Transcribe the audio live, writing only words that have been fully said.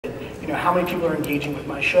know, how many people are engaging with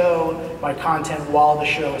my show, my content while the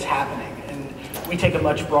show is happening. And we take a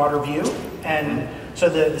much broader view. And so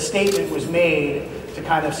the statement was made to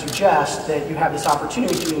kind of suggest that you have this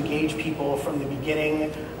opportunity to engage people from the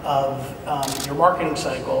beginning of your marketing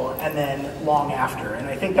cycle and then long after. And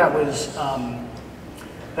I think that was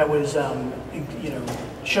you know,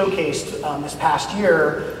 showcased this past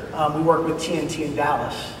year. We worked with TNT in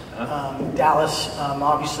Dallas. Dallas,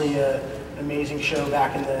 obviously an amazing show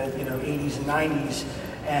back in the 80s and 90s,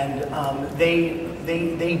 and they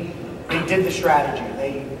did the strategy.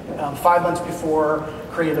 They 5 months before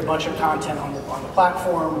created a bunch of content on the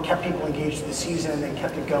platform, kept people engaged through the season, and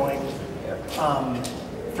kept it going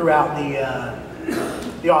throughout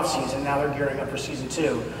the off season. Now they're gearing up for season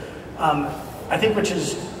 2. I think, which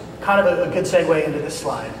is kind of a good segue into this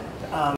slide.